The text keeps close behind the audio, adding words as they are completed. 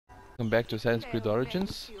Welcome back to Assassin's Creed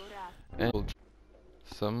Origins, and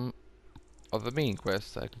some of the main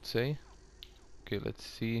quests, I could say. Okay, let's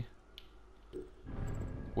see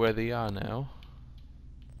where they are now.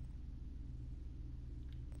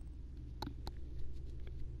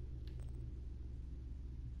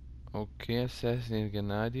 Okay, assassinate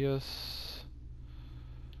Gennadios.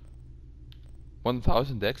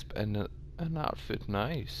 1000 exp and an outfit,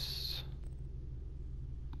 nice.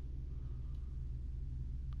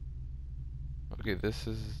 Okay, this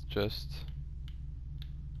is just...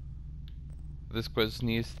 this quest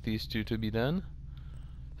needs these two to be done.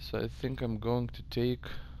 So I think I'm going to take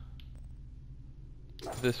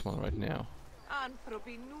this one right now.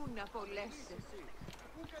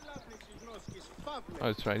 Oh,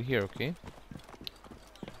 it's right here, okay.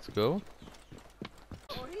 Let's go.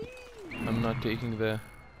 I'm not taking the...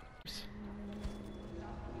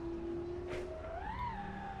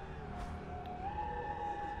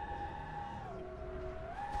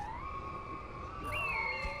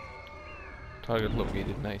 Target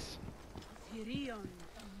located, nice.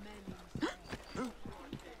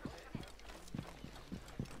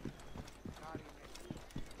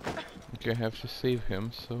 Okay, I have to save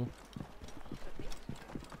him, so...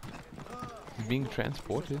 he's being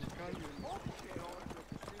transported.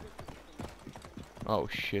 Oh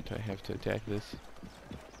shit, I have to attack this.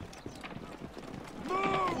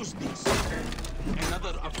 Who's this?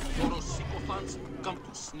 Another of your sycophants come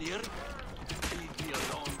to sneer? Leave me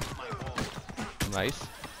alone, my boy. Nice.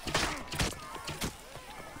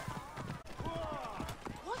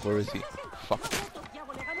 Where is he? Fuck.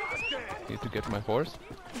 Need to get my horse.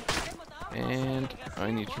 And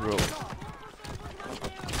I need to roll.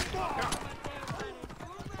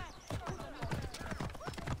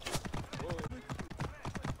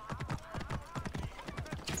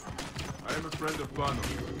 I am a friend of Bano,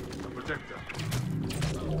 a protector.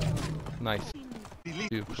 Nice.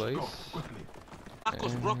 New place.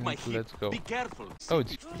 Akos broke my hip. Let's go. Be careful. Oh,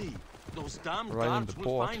 it's Flee. Those damn right on guards the will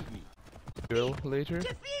port. find me. Girl later.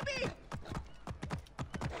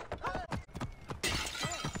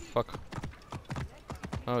 Fuck.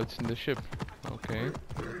 Oh, it's in the ship. Okay.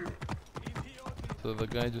 So the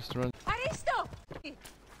guy just runs. Aristo!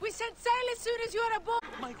 We set sail as soon as you're aboard.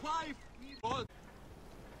 My wife! Oh.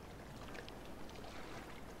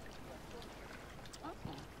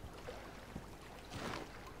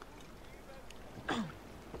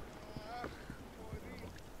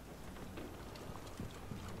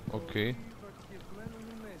 Okay.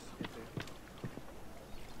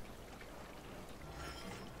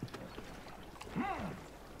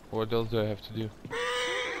 What else do I have to do?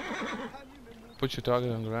 Put your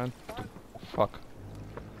target on the ground. Fuck.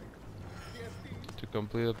 To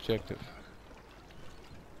complete objective.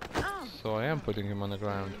 So I am putting him on the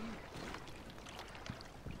ground.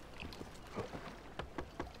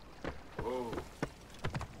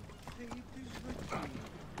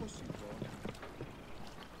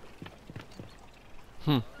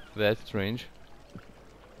 That's strange.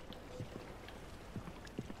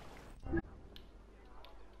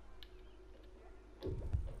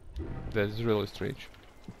 That is really strange.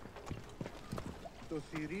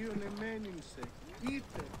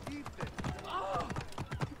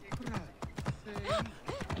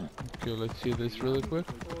 Okay, let's see this really quick.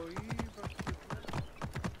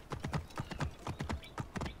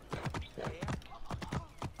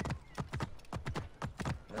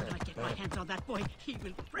 When I get my hands on that boy, he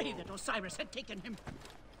will pray that Osiris had taken him.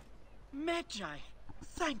 Magi,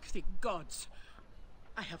 thank the gods.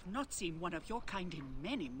 I have not seen one of your kind in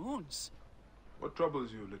many moons. What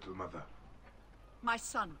troubles you, little mother? My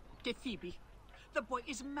son, Phoebe. The boy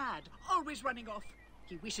is mad, always running off.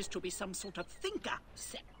 He wishes to be some sort of thinker.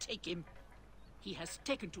 Set, take him. He has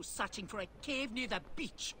taken to searching for a cave near the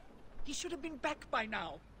beach. He should have been back by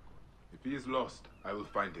now. If he is lost, I will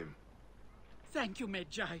find him. Thank you,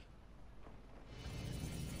 Magi.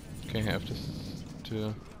 Okay, I have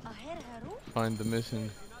to find the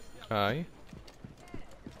missing guy.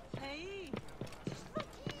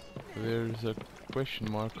 There's a question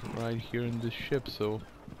mark right here in this ship, so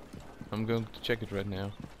I'm going to check it right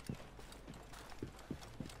now.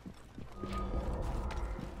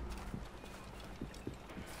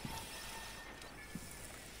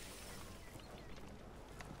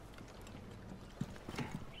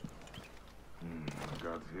 The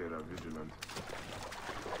guards here are vigilant.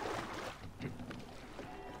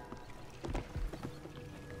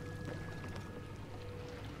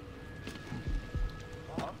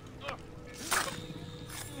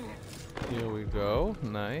 Here we go,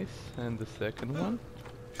 nice. And the second one.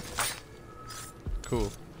 Cool.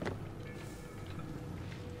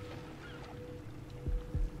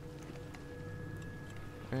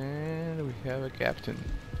 And we have a captain.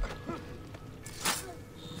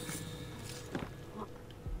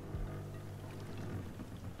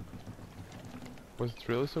 Was it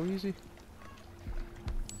really so easy?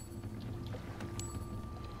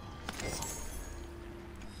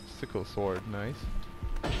 Sickle sword, nice.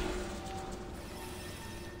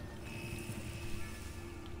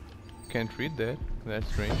 Can't read that. That's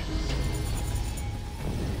strange.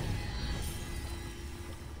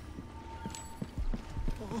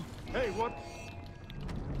 Hey, what?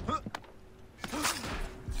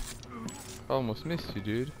 Almost missed you,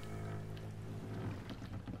 dude.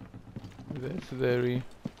 That's very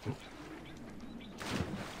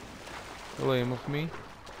lame of me,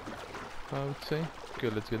 I would say. Okay,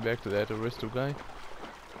 let's get back to that Aristo guy.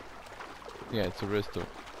 Yeah, it's Aristo.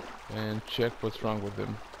 And check what's wrong with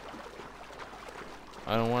him.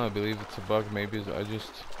 I don't want to believe it's a bug, maybe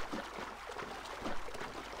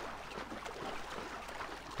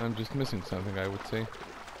I'm just missing something, I would say.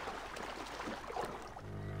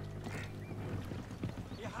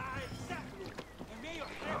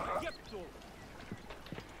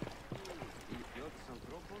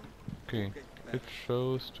 Okay, it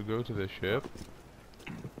shows to go to the ship.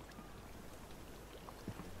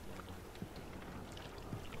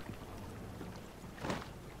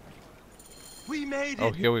 We made it!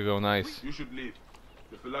 Oh, here we go, nice. You should leave.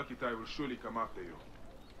 The Phylakitai will surely come after you.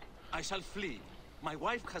 I shall flee. My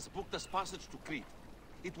wife has booked us passage to Crete.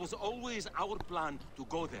 It was always our plan to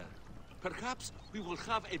go there. Perhaps we will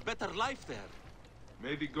have a better life there.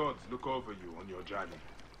 May the gods look over you on your journey.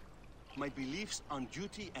 My beliefs on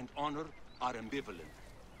duty and honor are ambivalent,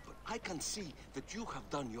 but I can see that you have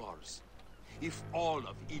done yours. If all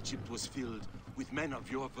of Egypt was filled with men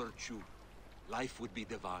of your virtue, life would be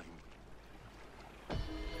divine.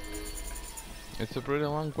 It's a pretty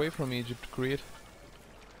long way from Egypt to Crete.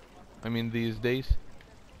 I mean, these days.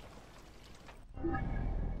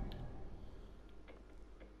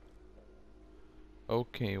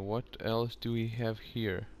 Okay, what else do we have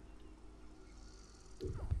here?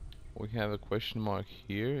 We have a question mark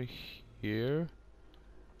here, here.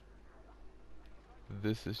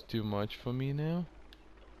 This is too much for me now.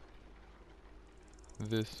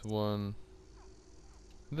 This one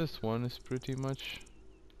is pretty much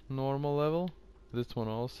normal level. This one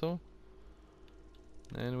also.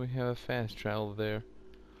 And we have a fast travel there.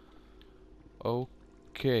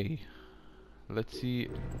 Okay. Let's see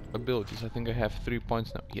abilities. I think I have 3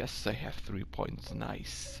 points now. Yes, I have 3 points.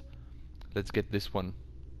 Nice. Let's get this one.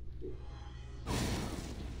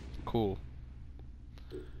 Cool.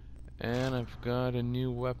 And I've got a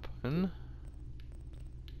new weapon.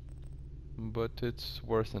 But it's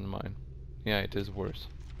worse than mine. Yeah, it is worse.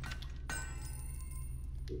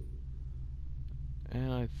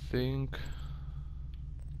 And I think...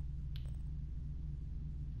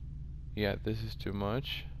 yeah, this is too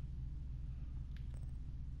much.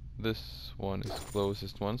 This one is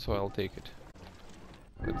closest one, so I'll take it.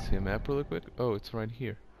 Let's see a map really quick. Oh, it's right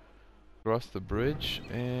here. Cross the bridge,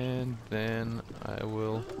 and then I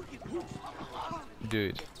will do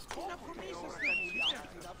it.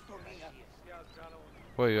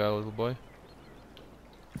 Where you are, little boy?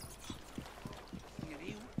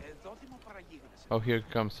 Oh, here it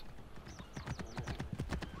comes.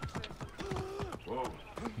 Whoa.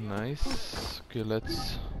 Nice. Okay,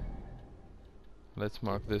 let's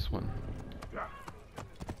mark this one. Yeah.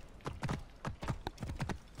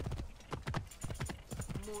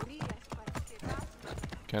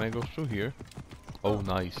 Can I go through here? Oh,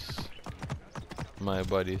 nice. My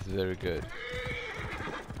body is very good.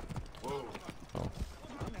 Whoa. Oh,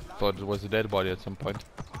 thought it was a dead body at some point.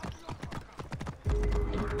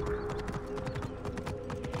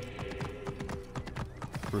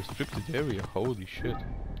 Restricted area, holy shit.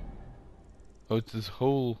 Oh, it's this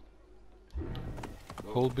whole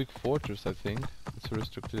big fortress, I think. It's a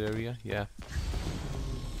restricted area, yeah.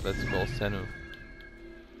 Let's call Senu.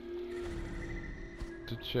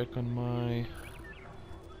 To check on my...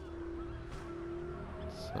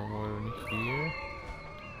 somewhere in here.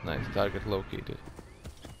 Nice, target located.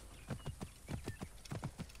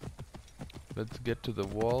 Let's get to the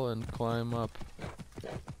wall and climb up.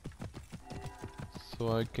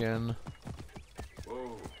 So I can...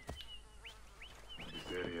 Whoa.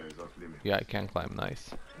 This area is off limits. yeah, I can climb,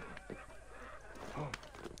 nice.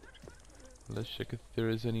 Let's check if there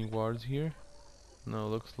is any wards here. No,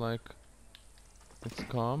 looks like it's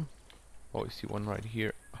calm. Oh, I see one right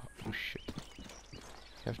here. Oh shit.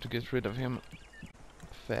 Have to get rid of him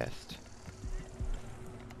fast.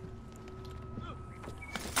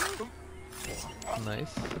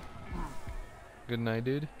 Nice. Good night,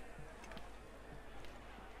 dude.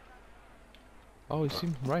 Oh, you see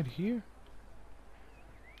him right here?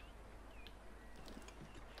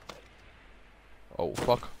 Oh,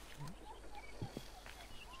 fuck.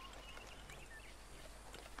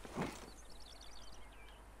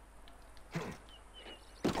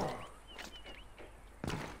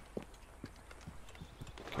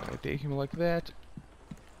 Can I take him like that?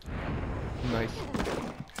 Nice.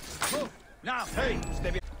 Now, hey,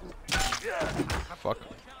 step in. Fuck.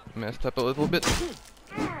 Messed up a little bit.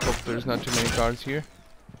 Hope there's not too many guards here.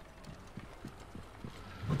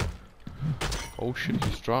 Oh shit,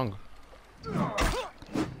 he's strong.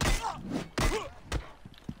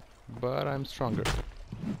 But I'm stronger.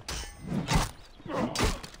 Rouse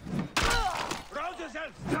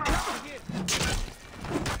yourself.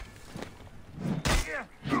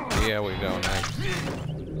 Here we go, nice.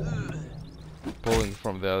 Pulling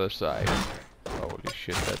from the other side. Holy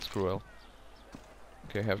shit, that's cruel.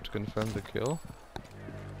 Okay, have to confirm the kill.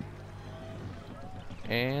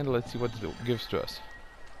 And let's see what it gives to us.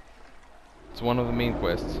 It's one of the main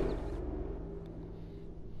quests.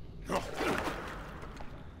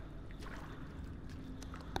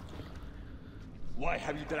 Why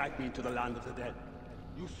have you dragged me into the land of the dead?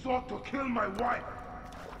 You sought to kill my wife.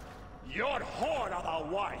 Your whore of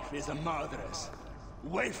a wife is a murderess,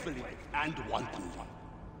 willfully and wantonly.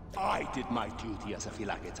 I did my duty as a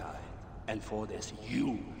Phylakitai, and for this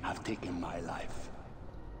you have taken my life.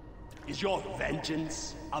 Is your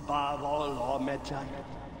vengeance above all law, Medjay?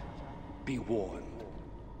 Be warned,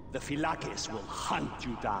 the Phylakis will hunt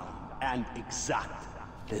you down and exact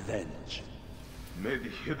revenge. May the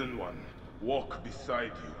Hidden One walk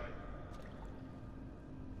beside you.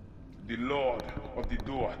 The Lord of the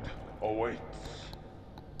Duat awaits.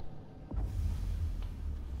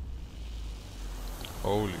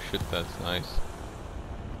 Holy shit, that's nice.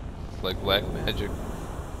 It's like black magic.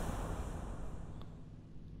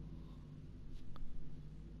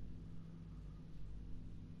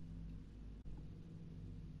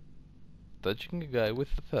 Touching a guy with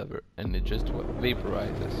a feather and it just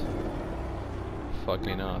vaporizes.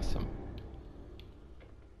 Fucking awesome.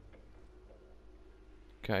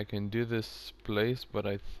 Okay, I can do this place, but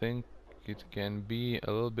I think it can be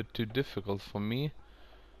a little bit too difficult for me.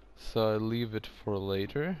 So I'll leave it for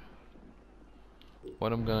later.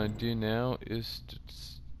 What I'm gonna do now is to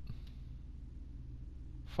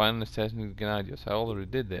find an assassin with Gennadios. I already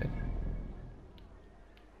did that.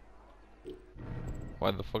 Why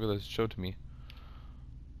the fuck does it show to me?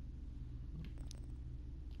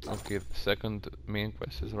 Okay, the second main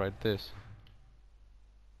quest is right this.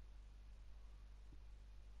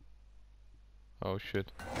 Oh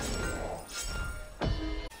shit.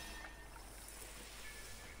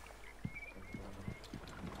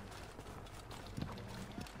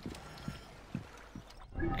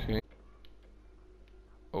 Okay.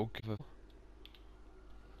 Okay.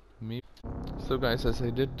 Me. So guys, as I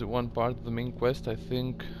did one part of the main quest, I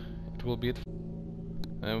think it will be it.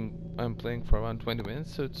 I'm playing for around 20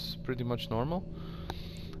 minutes, so it's pretty much normal.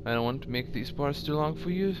 I don't want to make these parts too long for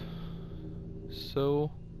you.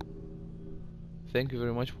 So thank you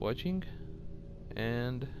very much for watching,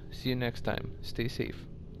 and see you next time. Stay safe.